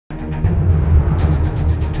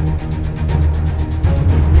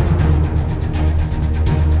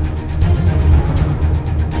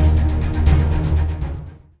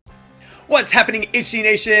What's happening, HC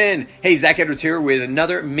Nation? Hey, Zach Edwards here with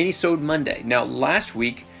another Minisode Monday. Now, last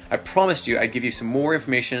week, I promised you I'd give you some more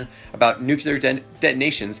information about nuclear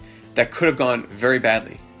detonations that could have gone very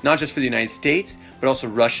badly. Not just for the United States, but also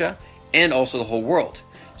Russia, and also the whole world.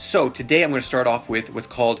 So today I'm going to start off with what's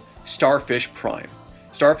called Starfish Prime.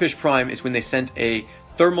 Starfish Prime is when they sent a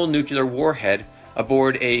thermonuclear warhead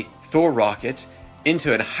aboard a Thor rocket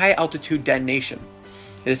into a high-altitude detonation.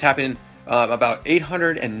 This happened about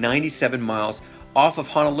 897 miles off of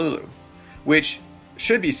Honolulu, which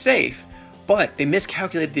should be safe, but they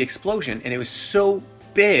miscalculated the explosion, and it was so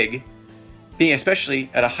big, being especially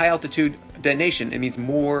at a high altitude detonation, it means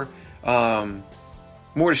more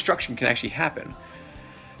destruction can actually happen,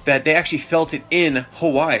 that they actually felt it in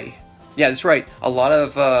Hawaii. Yeah, that's right. A lot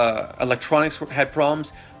of electronics had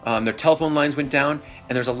problems. Their telephone lines went down,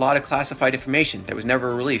 and there's a lot of classified information that was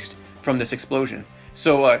never released from this explosion.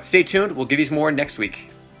 So stay tuned, we'll give you some more next week.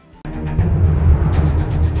 If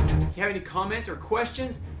you have any comments or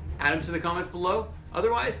questions, add them to the comments below.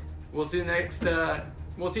 Otherwise, we'll see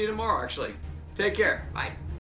you tomorrow actually. Take care, bye.